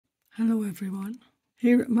Hello everyone.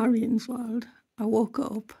 Here at Marion's world, I woke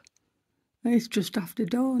up and it's just after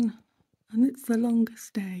dawn and it's the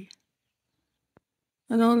longest day.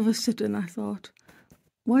 And all of a sudden I thought,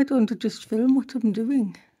 why don't I just film what I'm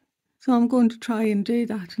doing? So I'm going to try and do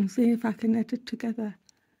that and see if I can edit together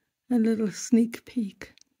a little sneak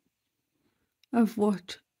peek of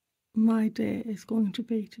what my day is going to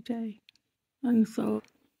be today. And so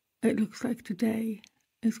it looks like today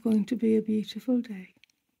is going to be a beautiful day.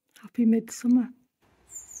 Happy Midsummer.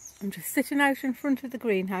 I'm just sitting out in front of the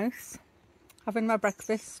greenhouse, having my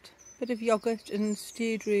breakfast, bit of yoghurt and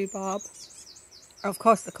stewed rhubarb. Of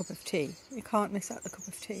course the cup of tea, you can't miss out the cup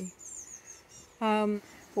of tea. But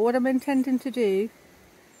what I'm intending to do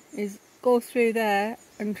is go through there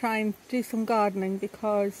and try and do some gardening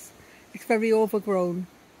because it's very overgrown.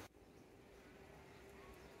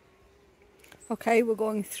 Okay, we're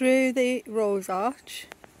going through the rose arch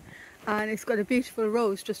and it's got a beautiful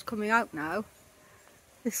rose just coming out now.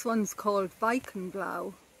 This one's called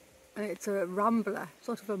Blau and it's a rambler,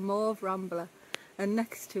 sort of a mauve rambler, and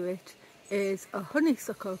next to it is a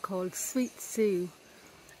honeysuckle called Sweet Sue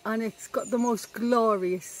and it's got the most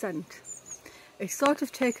glorious scent. It's sort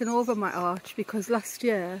of taken over my arch because last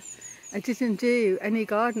year I didn't do any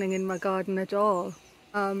gardening in my garden at all,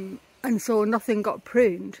 and so nothing got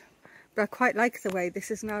pruned. But I quite like the way this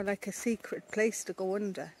is now like a secret place to go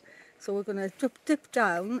under. So we're going to dip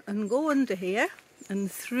down and go under here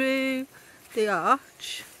and through the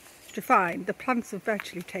arch to find the plants have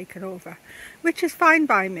virtually taken over, which is fine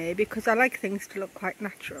by me because I like things to look quite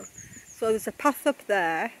natural. So there's a path up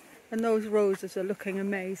there and those roses are looking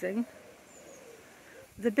amazing.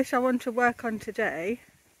 The bit I want to work on today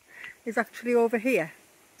is actually over here.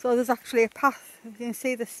 So there's actually a path, you can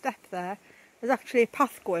see the step there, there's actually a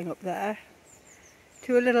path going up there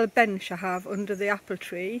to a little bench I have under the apple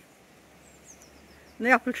tree. And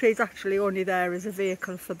the apple tree is actually only there as a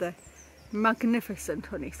vehicle for the magnificent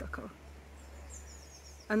honeysuckle.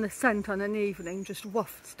 And the scent on an evening just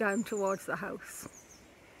wafts down towards the house.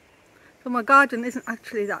 So my garden isn't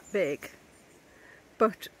actually that big,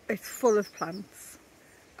 but it's full of plants.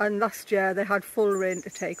 And last year they had full rain to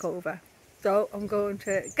take over. So I'm going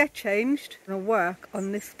to get changed and work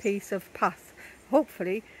on this piece of path.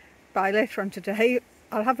 Hopefully by later on today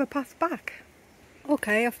I'll have a path back.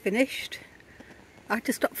 Okay, I've finished. I had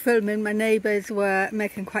to stop filming, my neighbours were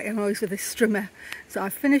making quite a noise with this strimmer. So I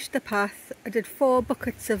finished the path, I did 4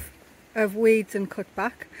 buckets of weeds and cut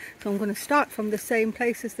back. So I'm going to start from the same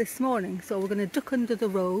place as this morning. So we're going to duck under the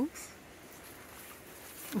rose.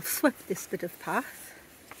 I've swept this bit of path.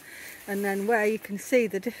 And then where you can see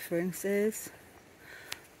the difference is,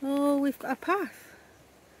 oh, we've got a path.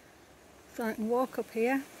 So I can walk up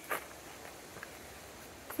here.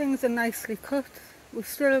 Things are nicely cut. We've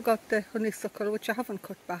still got the honeysuckle, which I haven't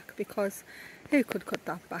cut back because who could cut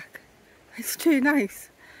that back? It's too nice.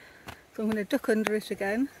 So I'm going to duck under it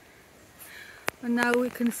again. And now we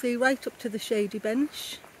can see right up to the shady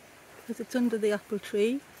bench because it's under the apple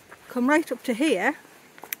tree. Come right up to here.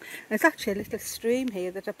 There's actually a little stream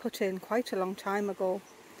here that I put in quite a long time ago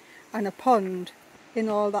and a pond in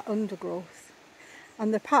all that undergrowth.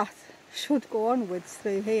 And the path should go onwards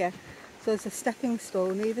through here. So there's a stepping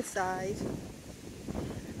stone either side.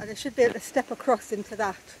 And I should be able to step across into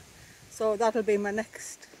that. So that'll be my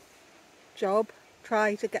next job,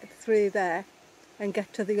 try to get through there and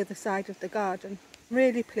get to the other side of the garden. I'm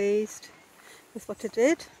really pleased with what I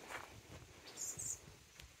did.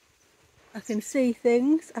 I can see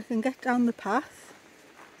things, I can get down the path.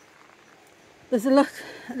 There's a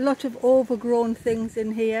lot of overgrown things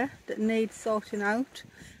in here that need sorting out,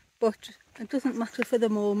 but it doesn't matter for the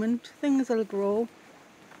moment, things will grow.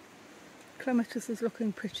 Clematis is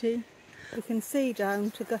looking pretty. You can see down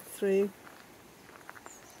to get through.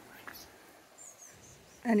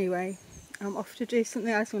 Anyway, I'm off to do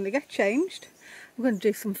something else. I'm going to get changed. I'm going to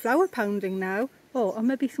do some flower pounding now. Oh, or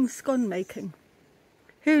maybe some scone making.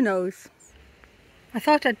 Who knows? I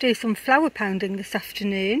thought I'd do some flower pounding this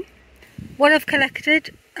afternoon. What I've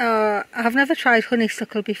collected, I've never tried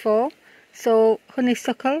honeysuckle before. So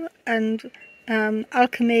honeysuckle and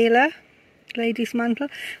alchemilla, lady's mantle.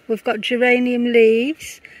 We've got geranium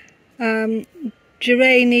leaves,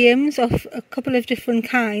 geraniums of a couple of different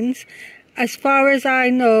kinds. As far as I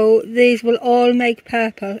know, these will all make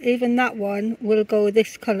purple. Even that one will go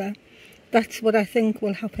this colour. That's what I think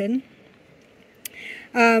will happen.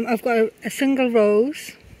 I've got a single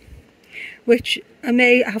rose, which I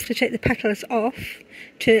may have to take the petals off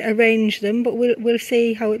to arrange them, but we'll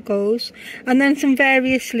see how it goes. And then some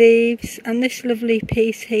various leaves, and this lovely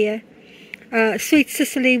piece here. Sweet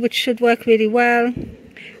Cicely, which should work really well.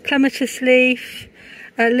 Clematis leaf,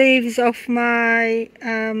 leaves off my,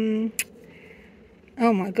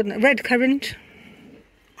 oh my goodness, red currant.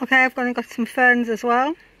 Okay, I've got some ferns as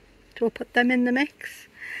well, so we'll put them in the mix.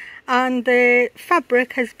 And the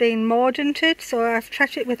fabric has been mordanted, so I've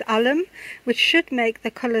treated it with alum, which should make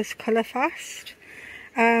the colours colour fast.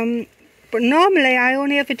 But normally I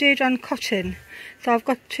only ever do it on cotton, so I've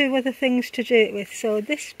got two other things to do it with. So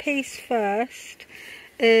this piece first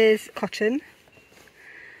is cotton.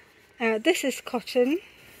 This is cotton.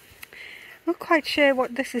 Not quite sure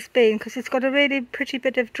what this has been, because it's got a really pretty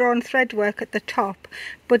bit of drawn thread work at the top,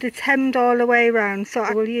 but it's hemmed all the way around, so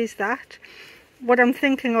I will use that. What I'm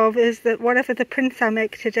thinking of is that whatever the prints I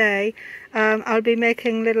make today, I'll be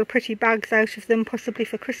making little pretty bags out of them, possibly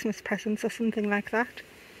for Christmas presents or something like that.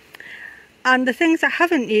 And the things I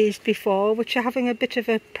haven't used before, which are having a bit of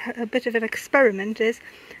an experiment, is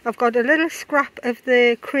I've got a little scrap of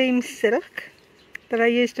the cream silk that I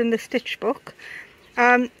used in the stitch book.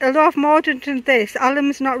 Although I've mordanted this,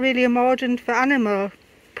 alum's not really a mordant for animal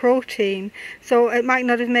protein, so it might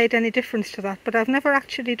not have made any difference to that, but I've never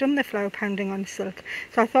actually done the flower pounding on silk,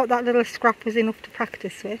 so I thought that little scrap was enough to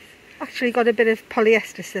practice with. Actually got a bit of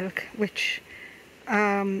polyester silk, which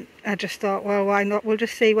I just thought, well, why not, we'll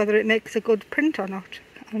just see whether it makes a good print or not.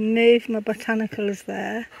 I'll move my botanicals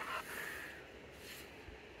there.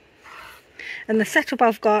 And the setup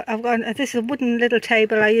I've got, this is a wooden little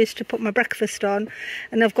table I used to put my breakfast on,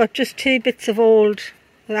 and I've got just two bits of old,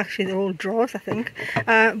 well actually they're old drawers I think,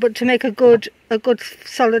 but to make a good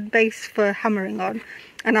solid base for hammering on,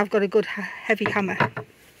 and I've got a good heavy hammer.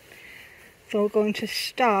 So we're going to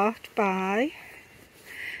start by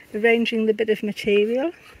arranging the bit of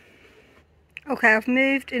material. Okay, I've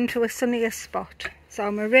moved into a sunnier spot, so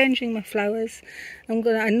I'm arranging my flowers.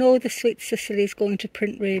 I know the Sweet Cicely is going to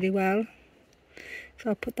print really well, so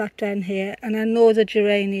I'll put that down here, and I know the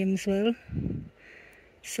geraniums will.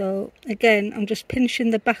 So again, I'm just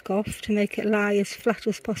pinching the back off to make it lie as flat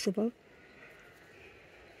as possible.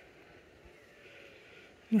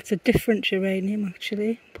 That's a different geranium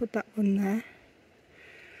actually, put that one there.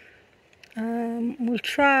 We'll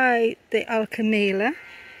try the Alchemilla.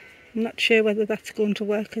 I'm not sure whether that's going to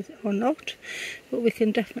work or not, but we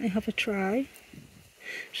can definitely have a try.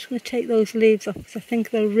 Just going to take those leaves off because I think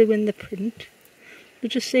they'll ruin the print. We'll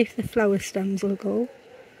just see if the flower stems will go.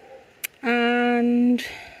 And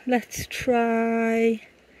let's try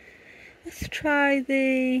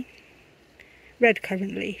the red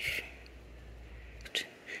currant leaf.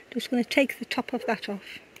 Just going to take the top of that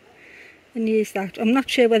off and use that. I'm not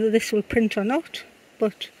sure whether this will print or not,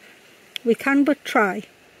 but we can but try.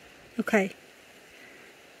 Okay,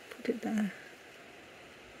 put it there.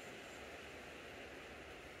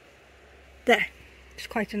 There, it's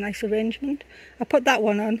quite a nice arrangement. I put that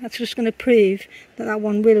one on, that's just going to prove that that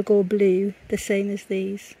one will go blue, the same as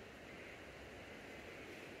these.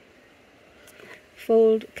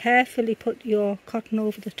 Fold, carefully put your cotton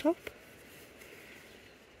over the top.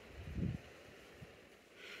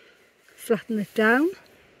 Flatten it down.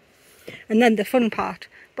 And then the fun part,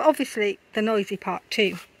 but obviously the noisy part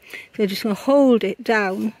too. So we're just going to hold it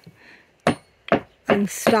down and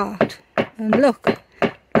start. And look,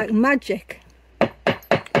 like magic,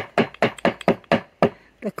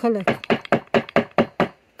 the colour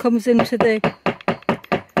comes into the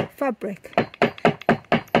fabric.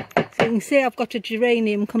 So you can see I've got a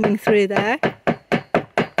geranium coming through there.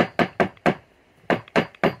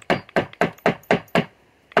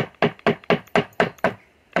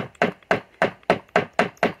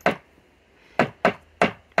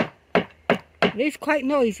 It is quite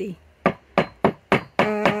noisy.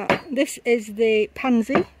 This is the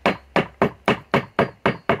pansy.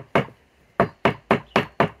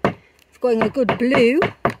 It's going a good blue.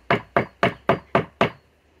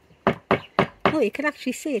 Oh, you can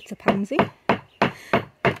actually see it's a pansy.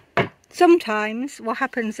 Sometimes what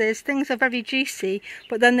happens is things are very juicy,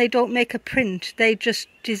 but then they don't make a print. They just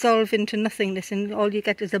dissolve into nothingness and all you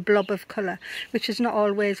get is a blob of colour, which is not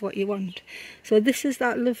always what you want. So this is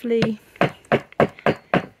that lovely...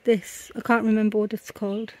 This, I can't remember what it's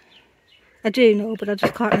called. I do know, but I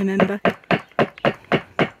just can't remember.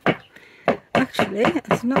 Actually,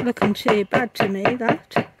 it's not looking too bad to me,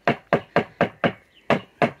 that.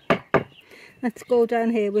 Let's go down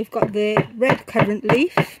here. We've got the red currant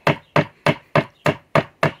leaf.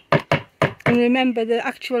 And remember, the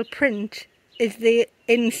actual print is the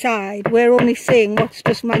inside. We're only seeing what's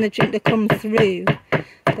just managing to come through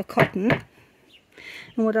the cotton.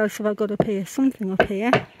 And what else have I got up here? Something up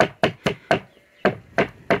here.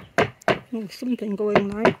 Oh, something going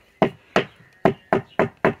now.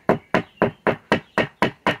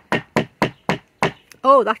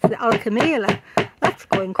 Oh, that's the Alchemilla. That's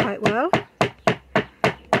that's going quite well.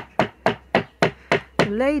 The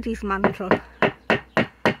lady's mantle.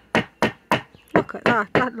 Look at that,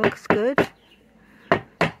 that looks good.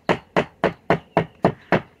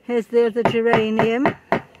 Here's the other geranium.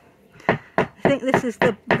 I think this is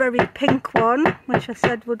the very pink one, which I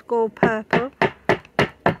said would go purple.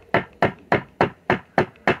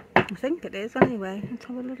 I think it is anyway. Let's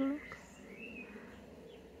have a little look.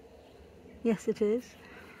 Yes, it is.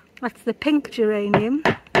 That's the pink geranium.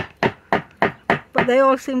 But they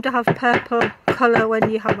all seem to have purple colour when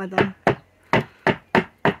you hammer them.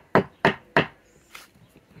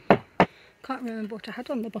 Can't remember what I had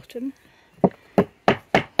on the bottom.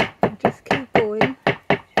 I'll just keep going.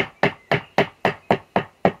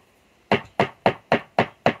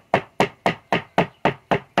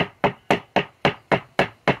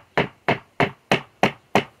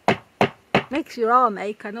 Makes your arm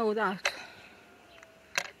ache, I know that.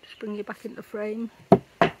 Just bring you back into frame. A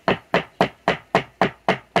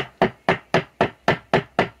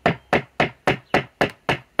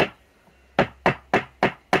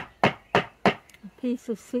piece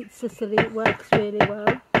of Sweet Sicily, it works really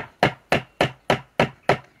well.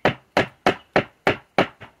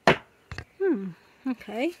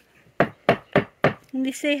 Okay. And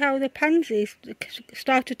you see how the pansies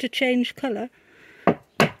started to change colour?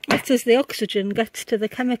 That's as the oxygen gets to the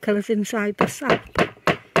chemicals inside the sap.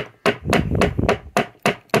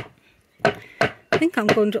 I think I'm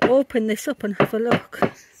going to open this up and have a look.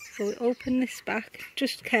 So we open this back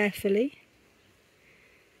just carefully.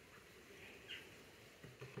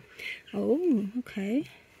 Oh, okay.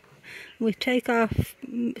 We take our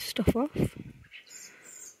stuff off.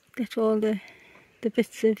 Get all the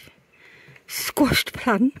bits of squashed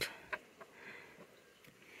plant.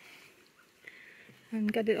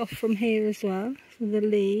 And get it off from here as well, so the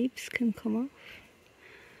leaves can come off.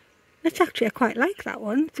 That's actually, I quite like that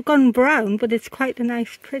one. It's gone brown, but it's quite a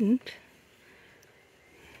nice print.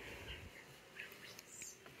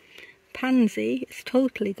 Pansy, it's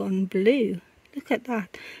totally gone blue. Look at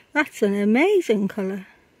that. That's an amazing colour.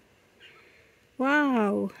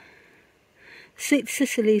 Wow. Sweet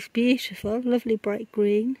Sicily's beautiful, lovely bright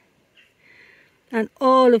green. And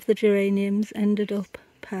all of the geraniums ended up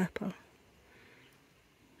purple.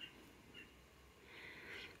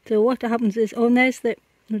 So what happens is, oh, and there's the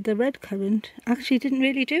red currant. Actually didn't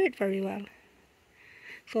really do it very well.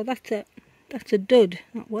 So that's a dud,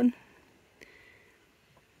 that one.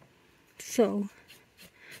 So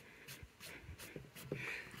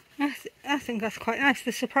I think that's quite nice.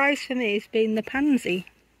 The surprise for me has been the pansy,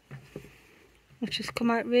 which has come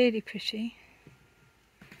out really pretty.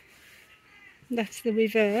 That's the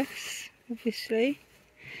reverse, obviously.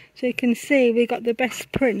 So you can see we got the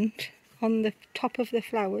best print on the top of the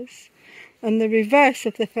flowers, and the reverse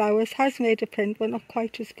of the flowers has made a print, but not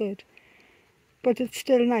quite as good. But it's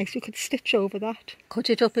still nice. You could stitch over that,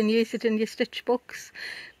 cut it up and use it in your stitch books,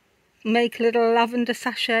 make little lavender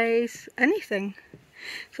sachets, anything.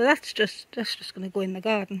 So that's just going to go in the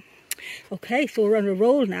garden. Okay, so we're on a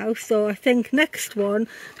roll now. So I think next one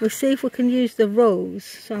we'll see if we can use the rose.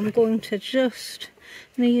 So I'm going to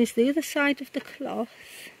use the other side of the cloth.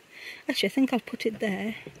 Actually, I think I'll put it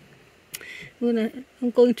there.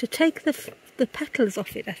 I'm going to take the petals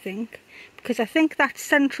off it, I think, because I think that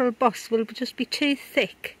central boss will just be too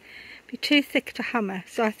thick to hammer.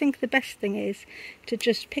 So I think the best thing is to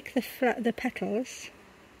just pick the petals.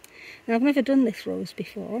 And I've never done this rose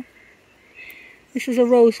before. This is a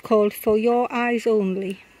rose called For Your Eyes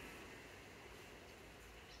Only.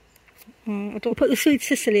 I don't put the Sweet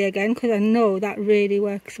Sicily again because I know that really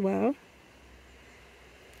works well.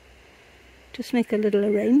 Just make a little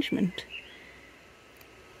arrangement.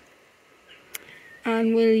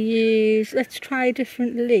 And we'll use, let's try a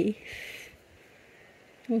different leaf.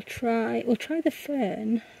 We'll try the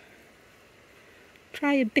fern.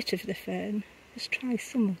 Try a bit of the fern. Just try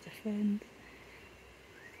some of the ferns.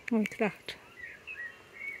 Like that.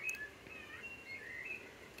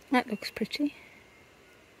 That looks pretty.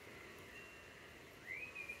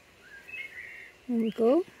 There we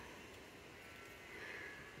go.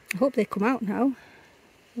 I hope they come out now,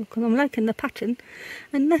 because I'm liking the pattern.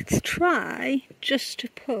 And let's try just to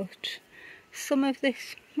put some of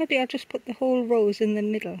this, maybe I'll just put the whole rose in the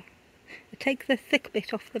middle. I'll take the thick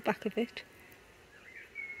bit off the back of it.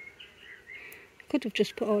 Could have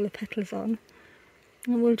just put all the petals on.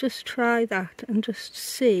 And we'll just try that and just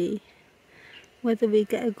see whether we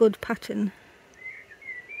get a good pattern.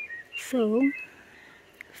 So,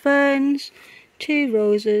 ferns, 2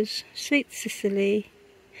 roses, Sweet Sicily.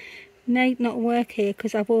 Might not work here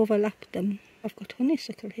because I've overlapped them. I've got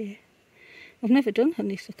honeysuckle here. I've never done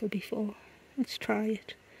honeysuckle before. Let's try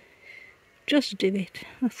it. Just do it.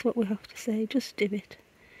 That's what we have to say. Just do it.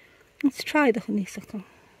 Let's try the honeysuckle.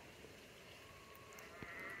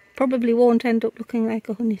 Probably won't end up looking like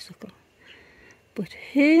a honeysuckle, but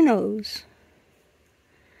who knows?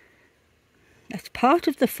 That's part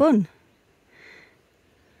of the fun.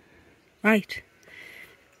 Right,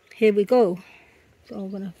 here we go. So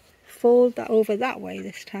I'm going to fold that over that way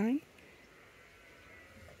this time.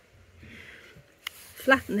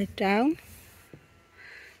 Flatten it down.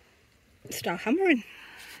 Start hammering.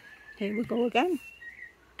 Here we go again.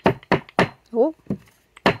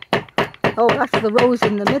 Oh, that's the rose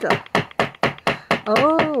in the middle.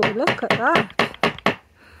 Oh, look at that.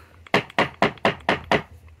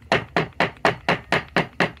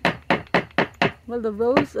 Well, the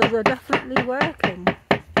roses are definitely working.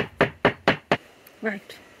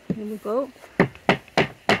 Right, here we go.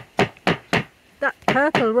 That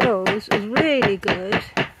purple rose is really good.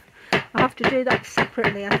 I'll have to do that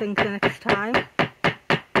separately, I think, the next time.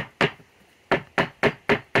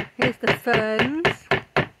 Here's the ferns.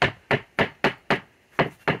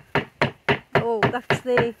 Oh, that's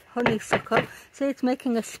the honeysuckle. See, it's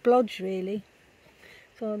making a splodge, really.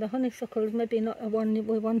 So the honeysuckle is maybe not the one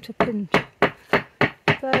we want to print.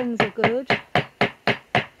 Ferns are good.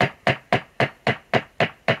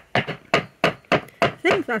 I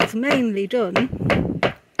think that's mainly done.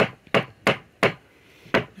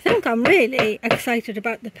 I think I'm really excited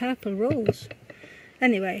about the purple rose.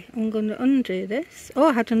 Anyway, I'm going to undo this. Oh,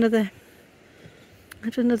 I had another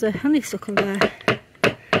honeysuckle there.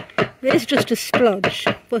 It is just a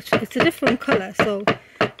splodge, but it's a different colour, so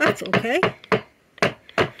that's okay.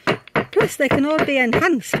 Plus they can all be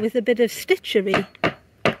enhanced with a bit of stitchery.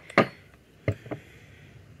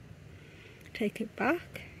 Take it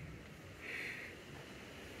back.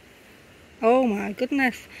 Oh my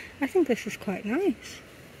goodness, I think this is quite nice.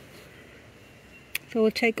 So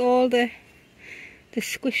we'll take all the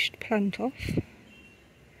squished plant off.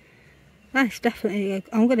 That's definitely,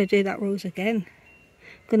 I'm going to do that rose again.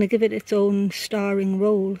 I'm going to give it its own starring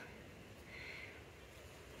role.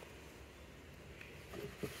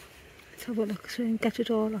 Let's have a look so we can get it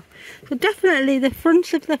all off. So definitely the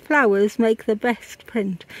fronts of the flowers make the best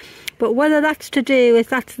print. But whether that's to do with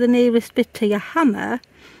that's the nearest bit to your hammer,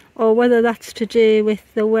 or whether that's to do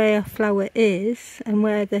with the way a flower is and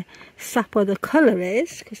where the sap or the colour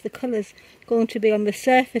is, because the colour's going to be on the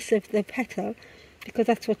surface of the petal, because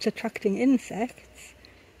that's what's attracting insects.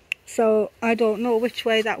 So I don't know which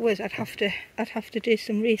way that was. I'd have to do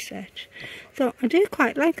some research. So I do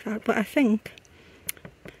quite like that, but I think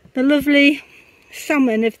the lovely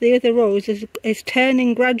salmon of the other rose is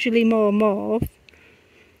turning gradually more mauve.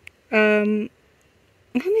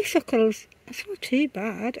 Honeysuckles, it's not too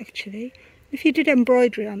bad actually. If you did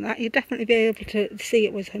embroidery on that, you'd definitely be able to see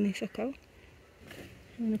it was honeysuckle.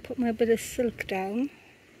 I'm going to put my bit of silk down.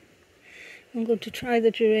 I'm going to try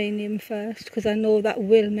the geranium first, because I know that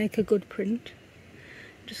will make a good print.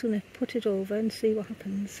 I'm just going to put it over and see what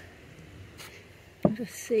happens.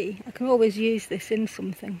 Just see, I can always use this in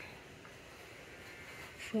something.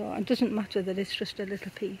 So it doesn't matter that it's just a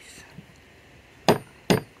little piece.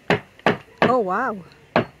 Oh wow!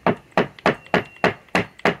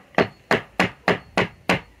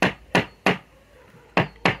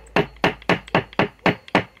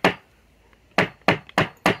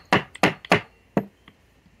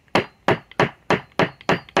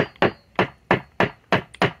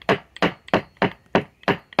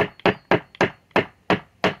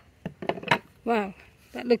 Wow,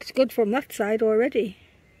 that looks good from that side already.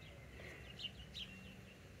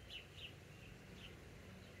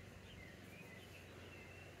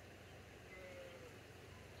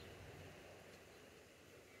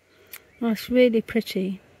 That's really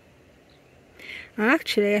pretty. And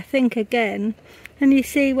actually I think again, and you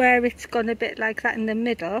see where it's gone a bit like that in the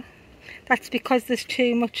middle, that's because there's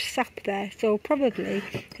too much sap there, so probably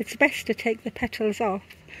it's best to take the petals off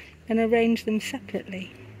and arrange them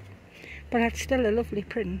separately. But that's still a lovely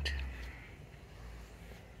print.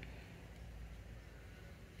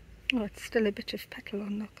 Oh, it's still a bit of petal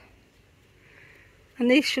on, look. And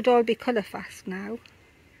these should all be colour fast now.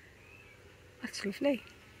 That's lovely.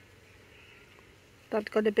 That's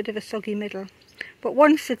got a bit of a soggy middle. But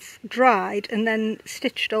once it's dried and then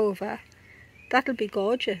stitched over, that'll be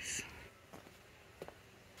gorgeous.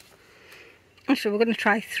 And so we're going to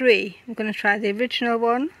try three. We're going to try the original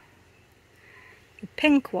one, the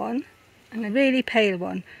pink one, and a really pale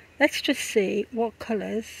one. Let's just see what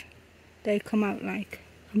colours they come out like.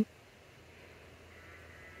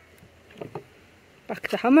 Back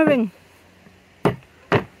to hammering.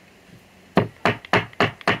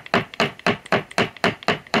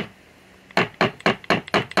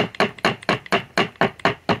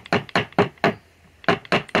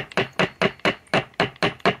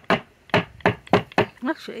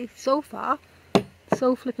 actually. So far,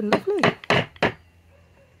 so flippin' lovely.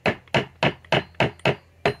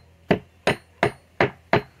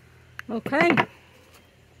 Okay,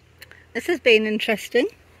 this has been interesting.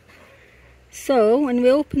 So when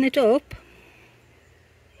we open it up,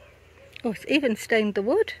 oh, it's even stained the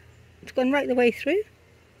wood. It's gone right the way through.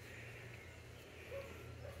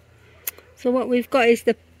 So what we've got is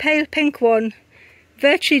the pale pink one,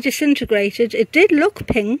 virtually disintegrated. It did look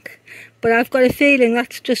pink, but I've got a feeling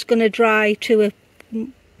that's just going to dry to a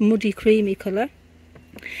muddy creamy colour.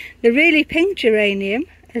 The really pink geranium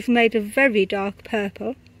is made of very dark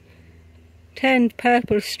purple. Turned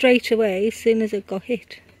purple straight away as soon as it got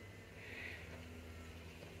hit.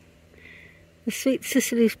 The Sweet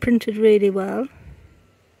Sicily's printed really well.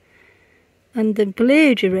 And the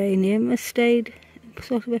blue geranium has stayed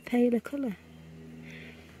sort of a paler colour.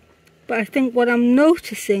 But I think what I'm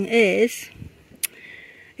noticing is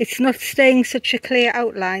it's not staying such a clear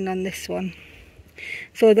outline on this one.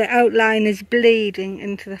 So the outline is bleeding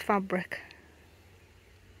into the fabric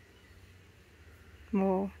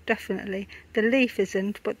more, definitely. The leaf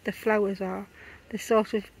isn't, but the flowers are. They're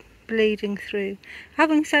sort of bleeding through.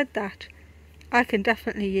 Having said that, I can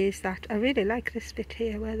definitely use that. I really like this bit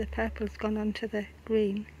here where the purple's gone onto the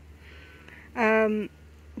green.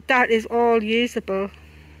 That is all usable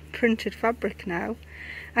printed fabric now.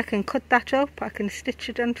 I can cut that up, I can stitch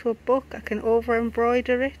it onto a book, I can over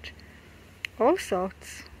embroider it, all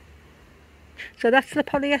sorts. So that's the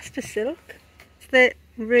polyester silk. It's the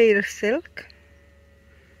real silk.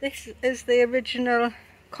 This is the original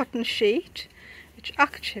cotton sheet, which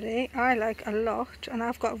actually I like a lot, and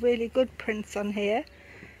I've got really good prints on here.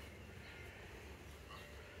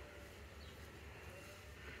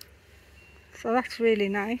 So that's really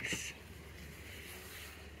nice.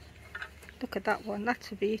 Look at that one,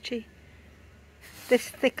 that's a beauty. This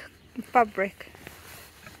thick fabric,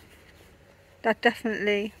 that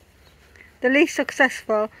definitely, the least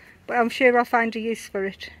successful, but I'm sure I'll find a use for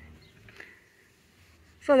it.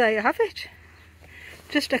 So there you have it.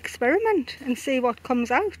 Just experiment and see what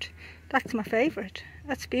comes out. That's my favourite.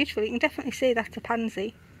 That's beautiful. You can definitely see that's a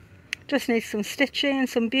pansy. Just needs some stitching and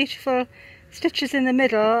some beautiful stitches in the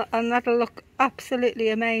middle, and that'll look absolutely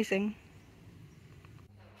amazing.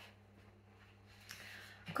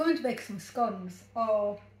 I'm going to make some scones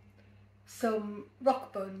or some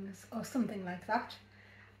rock buns or something like that.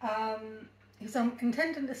 Because I'm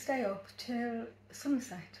intending to stay up till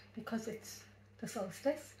sunset because it's the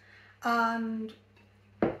solstice, and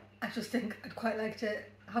I just think I'd quite like to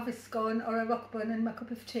have a scone or a rock bun and my cup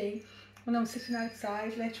of tea when I'm sitting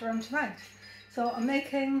outside later on tonight. So I'm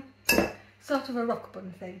making sort of a rock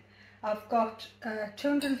bun thing. I've got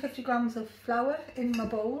 250 grams of flour in my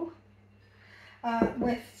bowl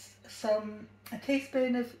with a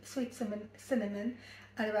teaspoon of sweet cinnamon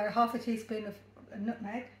and about half a teaspoon of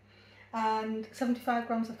nutmeg and 75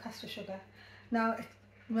 grams of caster sugar. Now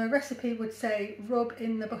my recipe would say rub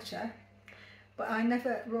in the butter, but I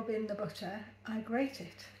never rub in the butter, I grate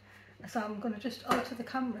it. So I'm going to just alter the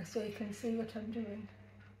camera so you can see what I'm doing.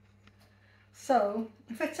 So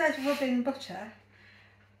if it says rub in butter,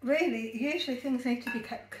 really usually things need to be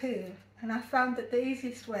kept cool, and I found that the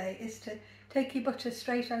easiest way is to take your butter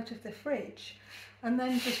straight out of the fridge and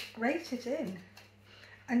then just grate it in,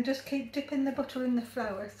 and just keep dipping the butter in the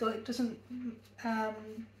flour so it doesn't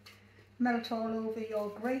melt all over your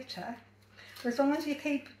grater. But as long as you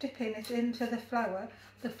keep dipping it into the flour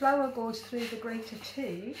goes through the grater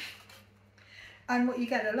too, and what you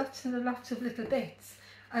get are lots and lots of little bits,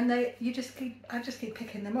 and I just keep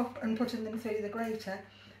picking them up and putting them through the grater,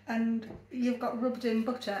 and you've got rubbed in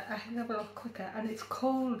butter a hell of a lot quicker, and it's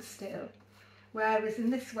cold still, whereas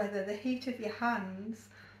in this weather the heat of your hands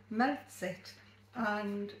melts it.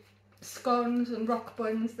 And scones and rock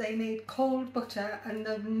buns, they need cold butter and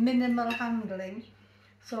the minimal handling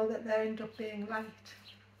so that they end up being light.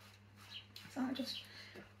 So I just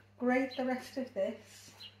grate the rest of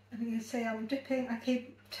this, and you can see I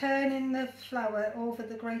keep turning the flour over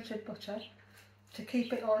the grated butter to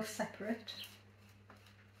keep it all separate.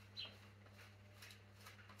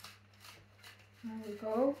 There we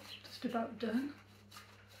go, just about done.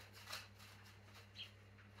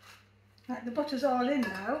 Right, the butter's all in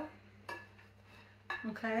now.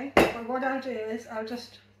 Okay, but what I'll do is I'll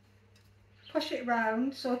just push it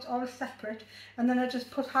round so it's all separate, and then I just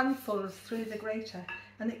put handfuls through the grater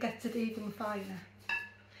and it gets it even finer.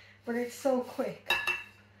 But it's so quick.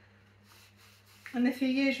 And if you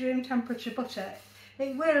use room temperature butter,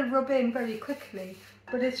 it will rub in very quickly,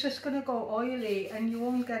 but it's just going to go oily and you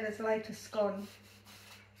won't get as light a scone.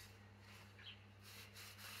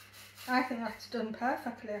 I think that's done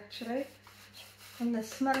perfectly actually. And the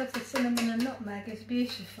smell of the cinnamon and nutmeg is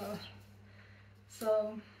beautiful.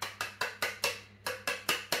 So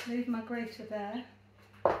leave my grater there.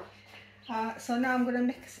 So now I'm going to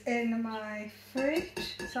mix in my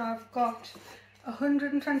fruit. So I've got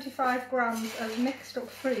 125 grams of mixed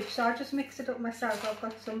up fruit. So I just mix it up myself. I've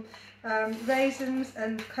got some raisins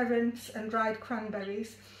and currants and dried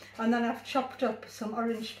cranberries. And then I've chopped up some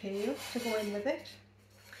orange peel to go in with it.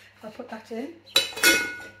 I'll put that in.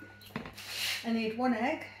 I need 1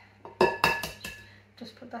 egg.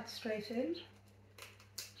 Just put that straight in.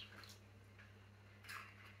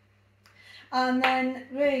 And then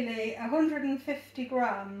really 150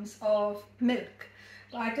 grams of milk.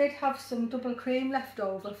 But I did have some double cream left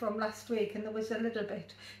over from last week and there was a little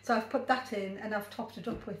bit. So I've put that in and I've topped it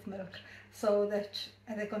up with milk so that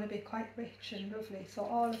they're going to be quite rich and lovely. So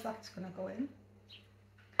all of that's going to go in.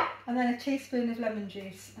 And then a teaspoon of lemon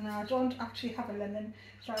juice. And I don't actually have a lemon,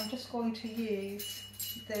 so I'm just going to use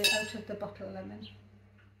the out of the bottle lemon.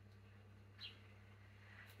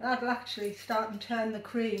 That'll actually start and turn the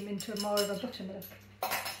cream into more of a buttermilk,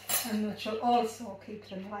 and which will also keep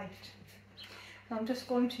them light. So I'm just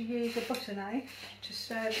going to use a butter knife to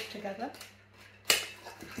stir it together.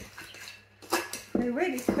 They're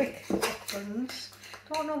really quick buns.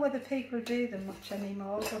 Don't know whether people do them much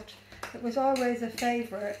anymore, but it was always a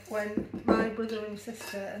favourite when my brother and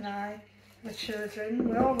sister and I were children.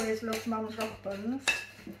 We always loved Mum's rock buns.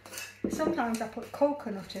 Sometimes I put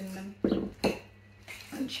coconut in them.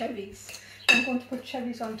 And cherries. I'm going to put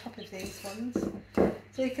cherries on top of these ones.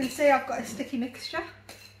 So you can see I've got a sticky mixture.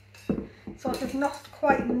 Sort of not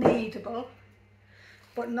quite kneadable,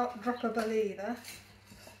 but not droppable either.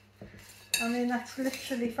 I mean, that's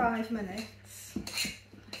literally 5 minutes.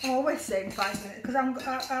 I'm always saying 5 minutes because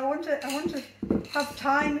I want to have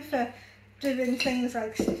time for doing things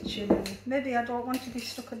like stitching, and maybe I don't want to be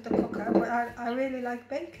stuck at the cooker, but I really like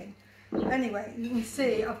baking. Anyway, you can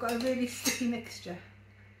see I've got a really sticky mixture.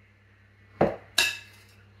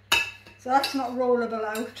 So that's not rollable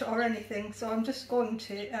out or anything, so I'm just going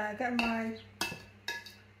to get my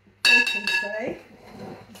baking tray.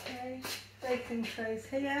 Okay, baking tray's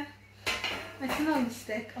here. It's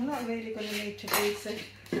non-stick. I'm not really going to need to grease it.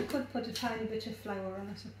 I could put a tiny bit of flour on,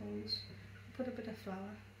 I suppose. Put a bit of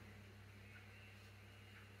flour.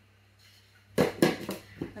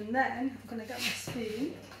 And then I'm going to get my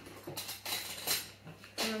spoon.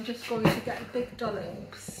 And I'm just going to get big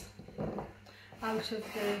dollops out of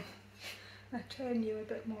the... I turn you a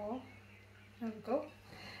bit more. There we go.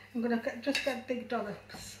 I'm going to just get big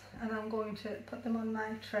dollops and I'm going to put them on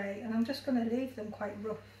my tray, and I'm just going to leave them quite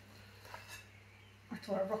rough. That's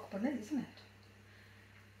what a rock bun is, isn't it?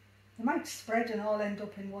 They might spread and all end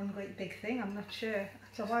up in one great big thing, I'm not sure.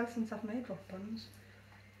 It's a while since I've made rock buns.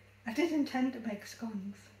 I did intend to make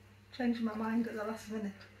scones. Changed my mind at the last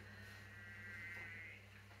minute.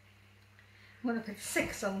 I'm going to put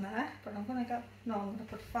 6 on there, but I'm going to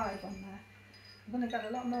put 5 on there. I'm going to get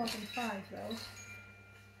a lot more than 5 though.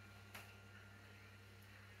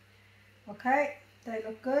 Okay, they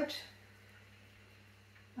look good.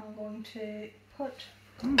 I'm going to put...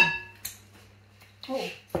 Oh,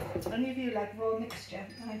 any of you like raw mixture?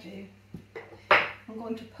 I do. I'm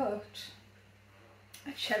going to put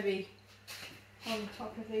a cherry on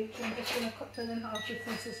top of each. I'm just going to cut them in half with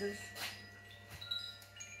some scissors.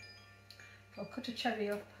 So I'll cut a cherry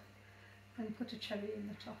up and put a cherry in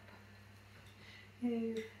the top.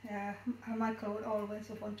 Yeah, Michael would always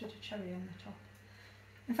have wanted a cherry on the top.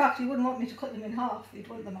 In fact, he wouldn't want me to cut them in half, he'd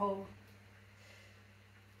want them whole.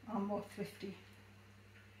 I'm more thrifty.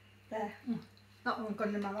 There, that one's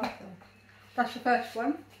gone in my mouth though. That's the first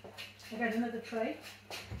one. I'll get another tray.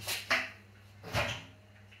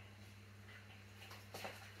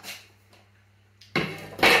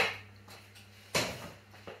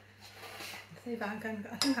 See if I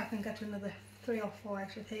think I can get another 3 or 4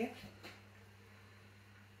 out of here.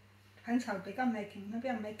 Depends how big I'm making. Maybe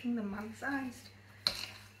I'm making them man-sized.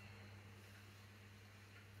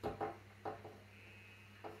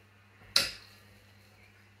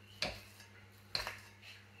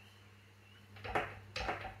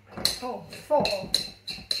 Oh, 4.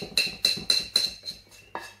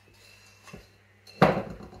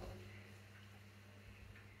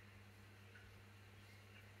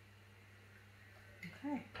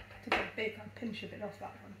 Okay, it's a bit big. I'll pinch a bit off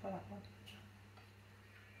that one for that one.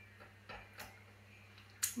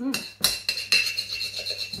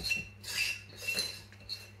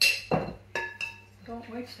 Don't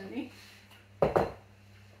waste any.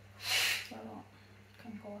 So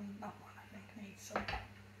can go on that one, I think needs some.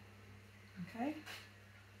 Okay.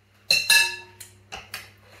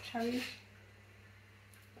 Cherries.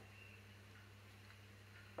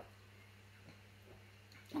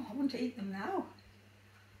 to eat them now.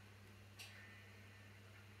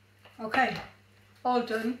 Okay, all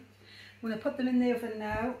done. I'm going to put them in the oven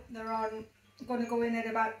now. They're on, going to go in at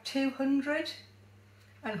about 200,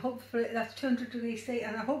 and hopefully that's 200 degrees C,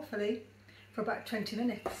 and hopefully for about 20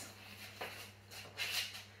 minutes.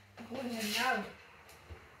 Going in now.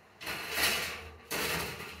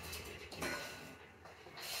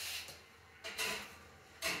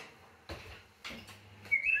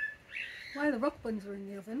 While the rock buns are in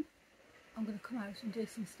the oven, I'm going to come out and do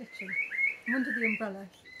some stitching. I'm under the umbrella,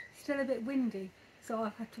 still a bit windy, so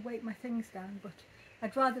I've had to weight my things down, but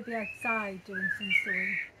I'd rather be outside doing some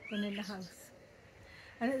sewing than in the house.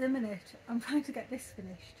 And at the minute, I'm trying to get this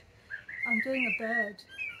finished. I'm doing a bird.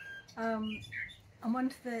 I'm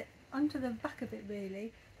onto the back of it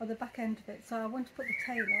really, or the back end of it, so I want to put the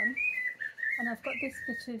tail on, and I've got this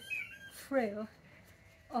bit of frill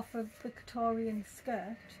off a Victorian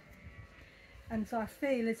skirt. And so I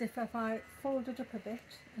feel as if I fold it up a bit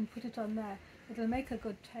and put it on there, it'll make a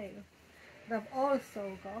good tail. But I've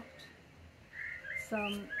also got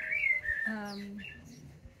some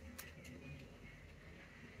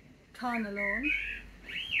Tarnalone.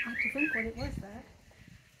 I have to think what it was there.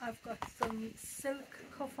 I've got some silk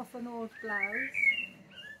cuff off an old blouse.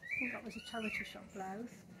 I think that was a charity shop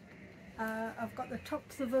blouse. I've got the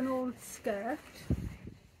tops of an old skirt.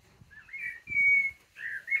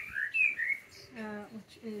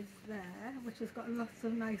 Which is there, which has got lots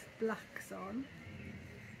of nice blacks on,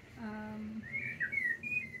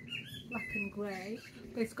 black and grey,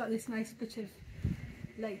 but it's got this nice bit of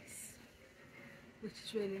lace, which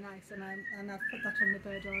is really nice, and I've put that on the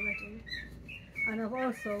bird already. And I've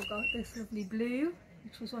also got this lovely blue,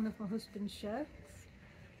 which was one of my husband's shirts,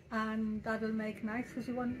 and that'll make nice because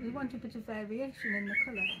we want a bit of variation in the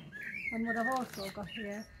colour. And what I've also got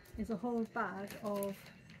here is a whole bag of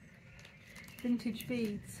vintage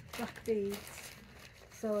beads, black beads.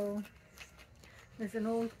 So there's an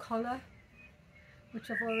old collar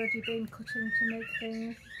which I've already been cutting to make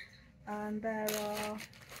things, and there are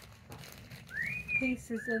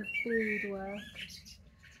pieces of beadwork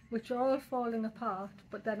which are all falling apart,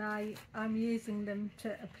 but then I'm using them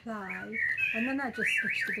to apply, and then I just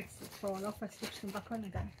stitch the bits that fall off, I stitch them back on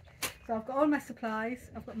again. So I've got all my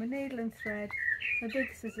supplies, I've got my needle and thread, my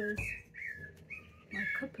big scissors, my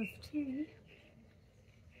cup of tea.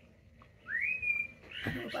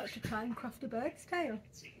 And we're about to try and craft a bird's tail.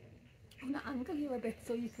 I'm going to angle you a bit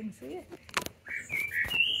so you can see it. Oh,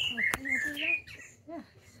 can I do that? Yes.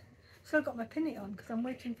 Still got my pinny on because I'm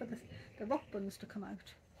waiting for the rock buns to come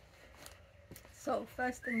out. So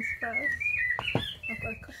first things first, I've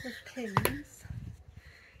got a couple of pins.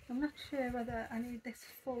 I'm not sure whether I need this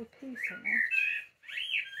full piece on it.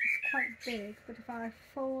 It's quite big, but if I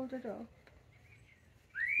fold it up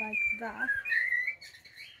like that,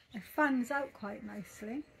 it fans out quite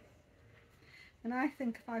nicely, and I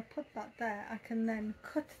think if I put that there I can then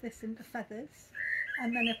cut this into feathers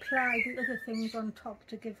and then apply the other things on top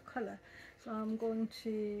to give colour. So I'm going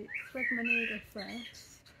to thread my needle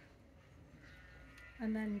first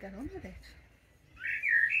and then get on with it.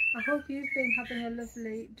 I hope you've been having a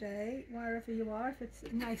lovely day wherever you are, if it's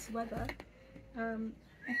nice weather. It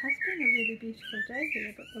has been a really beautiful day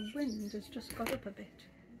here, but the wind has just got up a bit.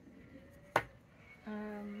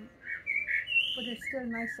 But it's still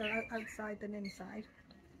nicer outside than inside.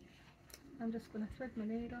 I'm just going to thread my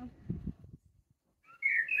needle.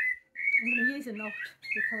 I'm going to use a knot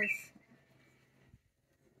because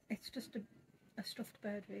it's just a stuffed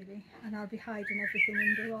bird really, and I'll be hiding everything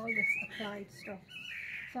under all this applied stuff.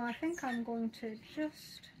 So I think I'm going to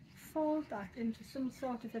just fold that into some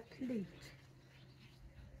sort of a pleat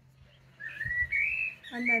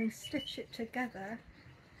and then stitch it together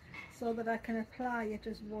so that I can apply it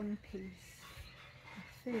as one piece. I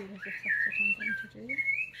feel as if that's what I'm going to do.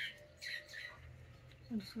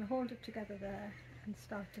 I'm just going to hold it together there and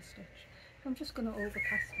start to stitch. I'm just going to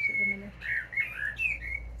overcast it at the minute.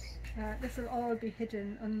 This will all be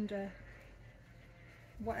hidden under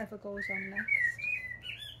whatever goes on next.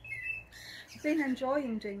 I've been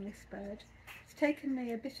enjoying doing this bird. It's taken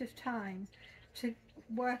me a bit of time to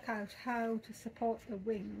work out how to support the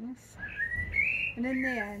wings, and in the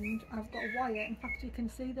end I've got a wire. In fact, you can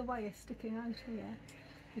see the wire sticking out here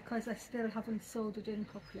because I still haven't sewed it in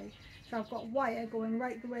properly. So I've got wire going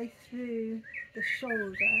right the way through the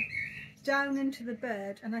shoulder down into the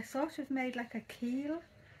bird, and I sort of made like a keel,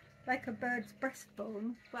 like a bird's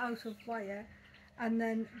breastbone but out of wire, and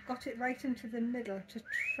then got it right into the middle to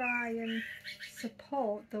try and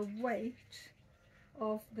support the weight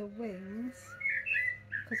of the wings,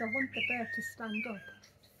 because I want the bird to stand up.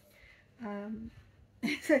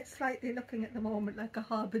 It's slightly looking at the moment like a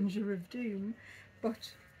harbinger of doom,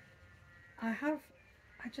 but I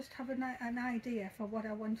just have an idea for what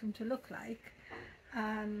I want them to look like,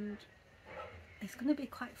 and it's going to be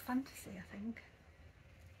quite fantasy, I think.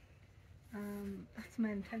 That's my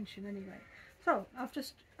intention anyway. So I've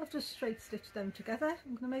just straight stitched them together.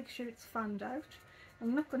 I'm going to make sure it's fanned out.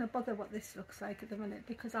 I'm not going to bother what this looks like at the minute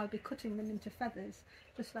because I'll be cutting them into feathers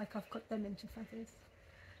just like I've cut them into feathers,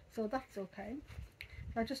 so that's okay.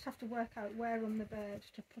 I just have to work out where on the bird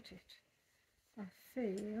to put it. I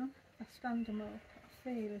feel, if I stand them up, I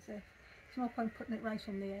feel as if there's no point putting it right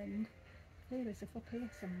on the end. I feel as if up here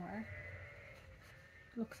somewhere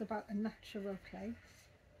looks about a natural place.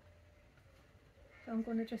 So I'm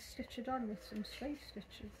going to just stitch it on with some straight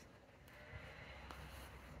stitches.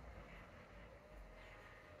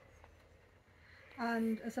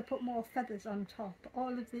 And as I put more feathers on top,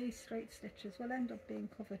 all of these straight stitches will end up being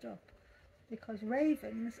covered up, because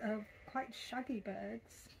ravens are quite shaggy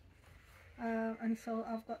birds, and so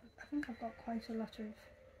I think I've got quite a lot of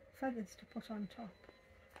feathers to put on top.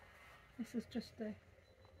 This is just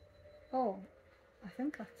oh, I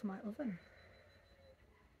think that's my oven.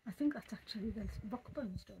 I think that's actually the rock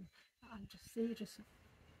buns done.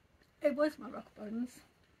 It was my rock buns,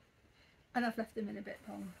 and I've left them in a bit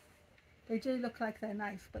long. They do look like they're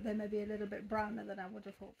nice, but they may be a little bit browner than I would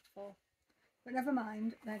have hoped for. But never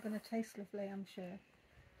mind, they're going to taste lovely, I'm sure.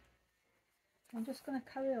 I'm just going to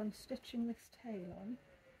carry on stitching this tail on.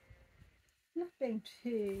 I'm not being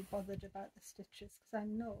too bothered about the stitches because I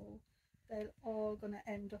know they're all going to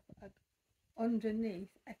end up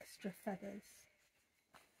underneath extra feathers.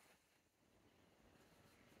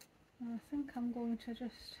 And I think I'm going to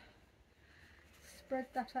just spread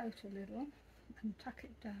that out a little and tack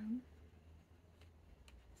it down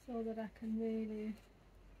so that I can really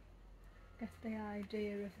get the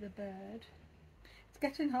idea of the bird. It's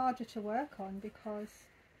getting harder to work on because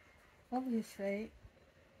obviously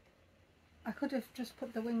I could have just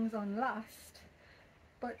put the wings on last,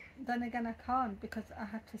 but then again I can't because I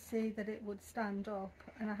had to see that it would stand up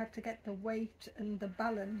and I had to get the weight and the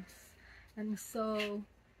balance, and so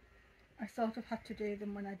I sort of had to do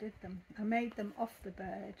them when I did them. I made them off the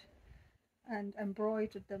bird and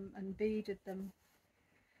embroidered them and beaded them,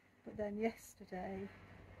 but then yesterday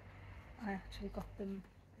I actually got them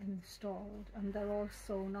installed and they're all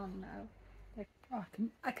sewn on now. Like, oh,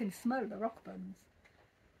 I can smell the rock buns.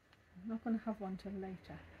 I'm not going to have one till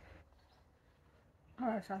later,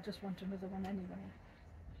 or else I'll just want another one anyway.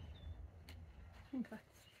 I think that's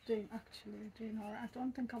actually doing alright. I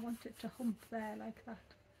don't think I want it to hump there like that.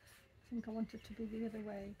 I think I want it to be the other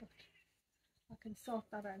way, but I can sort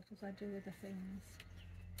that out as I do other things.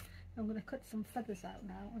 I'm going to cut some feathers out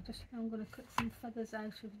now. I'm going to cut some feathers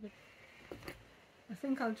out of the... I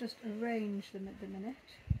think I'll just arrange them at the minute.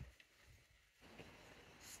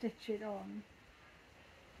 Stitch it on.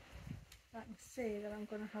 I can see that I'm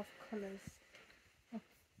going to have colours. I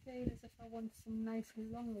feel as if I want some nice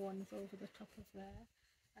long ones over the top of there.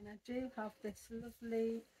 And I do have this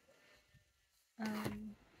lovely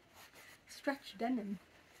stretch denim.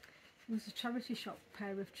 It was a charity shop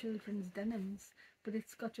pair of children's denims, but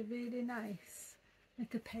it's got a really nice,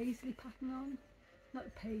 like a paisley pattern on.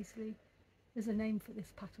 Not paisley, there's a name for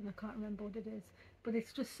this pattern, I can't remember what it is, but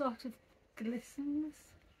it's just sort of glistens,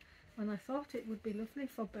 and I thought it would be lovely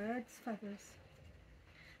for birds' feathers.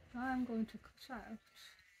 Now I'm going to cut out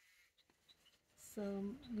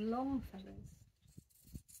some long feathers.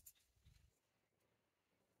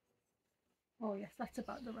 Oh yes, that's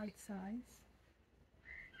about the right size.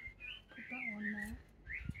 Put that one there.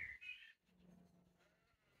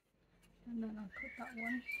 And then I'll cut that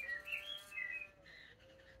one.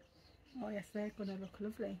 Oh yes, they're going to look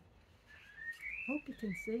lovely. Hope you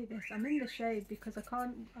can see this. I'm in the shade because I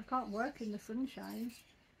can't work in the sunshine,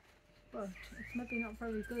 but it's maybe not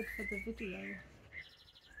very good for the video.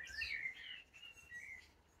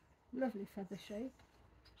 Lovely feather shape.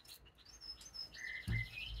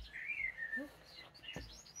 Oops.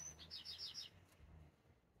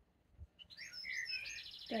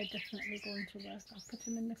 They're definitely going to work. I'll put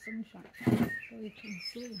them in the sunshine so you can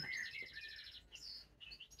see.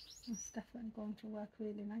 It's definitely going to work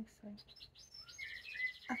really nicely.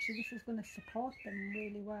 Actually, this is going to support them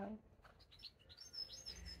really well.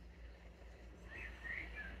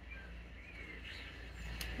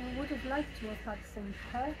 I would have liked to have had some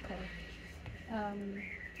purple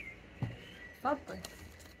fabric,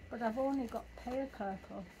 but I've only got pale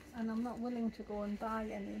purple and I'm not willing to go and buy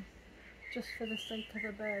any just for the sake of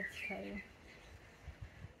a bird's tail.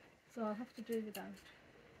 So I'll have to do without.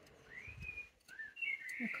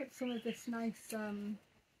 I cut some of this nice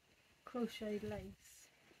crocheted lace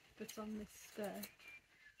that's on this skirt.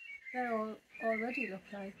 They all already look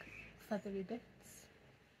like feathery bits.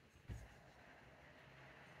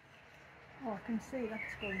 Oh, I can see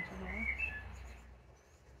that's going to work.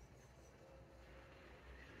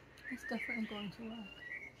 It's definitely going to work.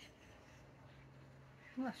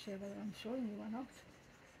 I'm not sure whether I'm showing you or not.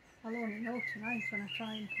 I'll only know tonight when I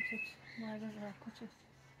try and put it wherever I put it.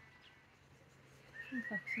 I think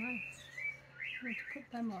that's nice. I'm going to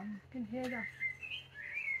put them on. You can hear that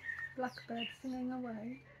blackbird singing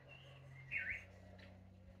away.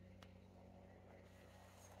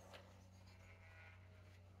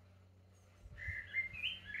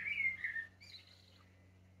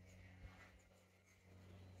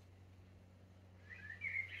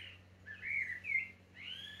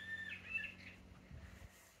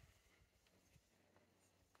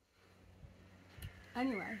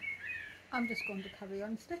 Anyway, I'm just going to carry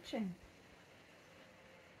on stitching.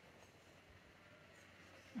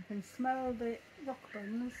 I can smell the rock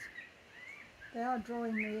buns. They are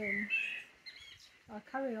drawing me in. I'll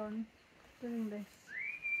carry on doing this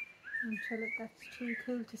until it gets too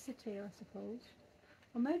cool to sit here, I suppose.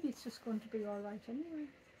 Or maybe it's just going to be alright anyway.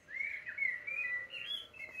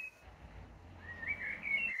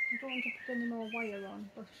 I don't want to put any more wire on,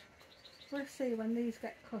 but we'll see when these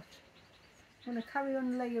get cut. I'm going to carry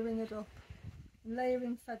on layering it up,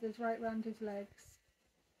 layering feathers right round his legs,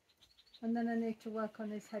 and then I need to work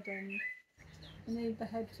on his head end. I need the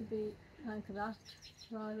head to be like that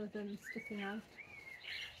rather than sticking out.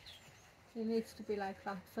 He needs to be like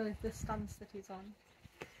that for the stance that he's on.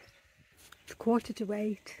 It's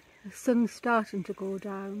 7:15. The sun's starting to go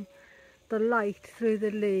down. The light through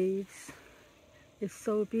the leaves is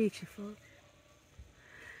so beautiful.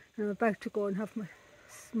 I'm about to go and have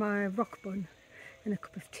my rock bun and a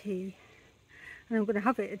cup of tea, and I'm going to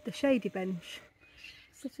have it at the shady bench,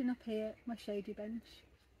 sitting up here at my shady bench.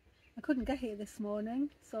 I couldn't get here this morning,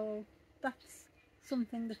 so that's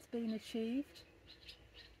something that's been achieved.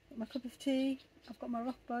 Got my cup of tea, I've got my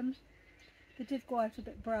rock bun. They did go out a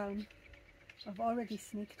bit brown. I've already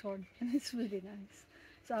sneaked one and it's really nice.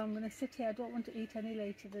 So I'm going to sit here. I don't want to eat any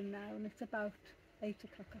later than now, and it's about 8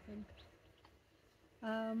 o'clock I think.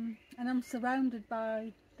 And I'm surrounded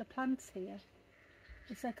by the plants here.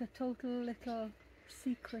 It's like a total little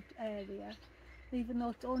secret area, even though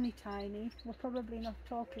it's only tiny. We're probably not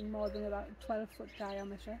talking more than about a 12-foot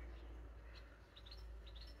diameter.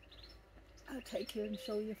 I'll take you and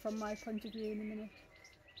show you from my point of view in a minute.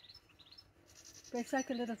 But it's like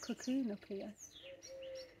a little cocoon up here.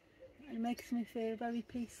 It makes me feel very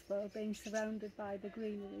peaceful being surrounded by the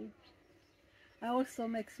greenery. It also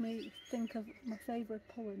makes me think of my favourite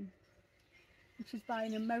poem, which is by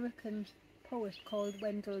an American poet called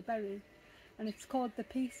Wendell Berry, and it's called The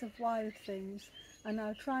Peace of Wild Things, and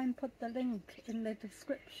I'll try and put the link in the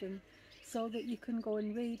description so that you can go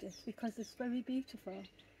and read it, because it's very beautiful.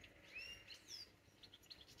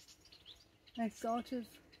 It's sort of,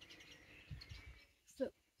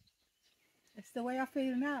 it's the way I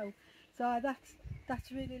feel now. So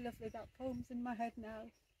that's really lovely. That poem's in my head now.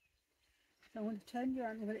 So I'm going to turn you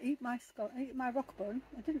around. I'm going to eat my rock bun.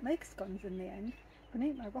 I didn't make scones in the end. I'm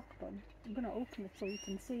going to eat my rock bun. I'm going to open it so you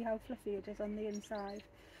can see how fluffy it is on the inside.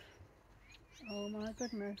 Oh my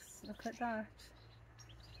goodness, look at that.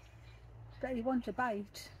 Bet you want a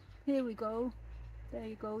bite. Here we go. There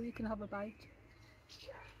you go, you can have a bite.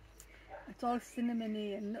 It's all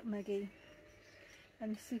cinnamony and nutmeggy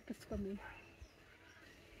and super scummy.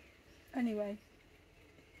 Anyway,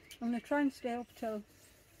 I'm going to try and stay up till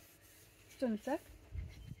sunset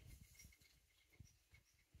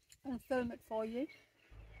and film it for you.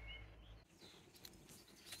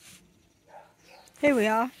 Here we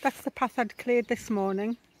are. That's the path I'd cleared this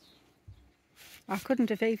morning. I couldn't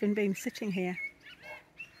have even been sitting here.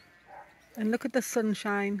 And look at the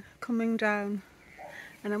sunshine coming down,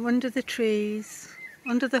 and I'm under the trees,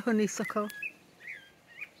 under the honeysuckle,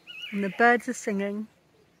 and the birds are singing.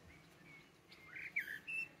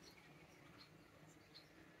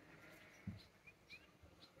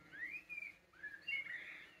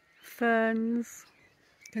 Ferns.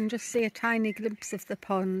 You can just see a tiny glimpse of the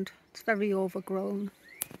pond. It's very overgrown.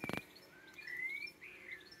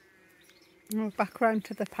 And we're back round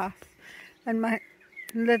to the path and my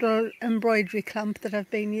little embroidery clamp that I've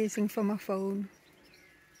been using for my phone.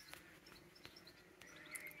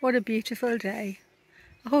 What a beautiful day.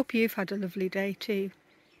 I hope you've had a lovely day too.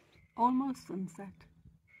 Almost sunset.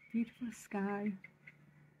 Beautiful sky.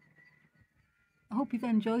 I hope you've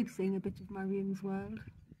enjoyed seeing a bit of Marion's world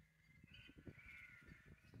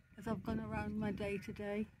as I've gone around my day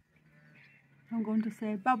today. I'm going to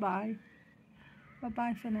say bye-bye.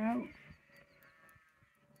 Bye-bye for now.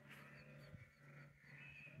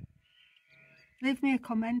 Leave me a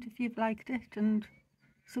comment if you've liked it, and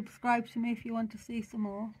subscribe to me if you want to see some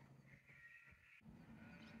more.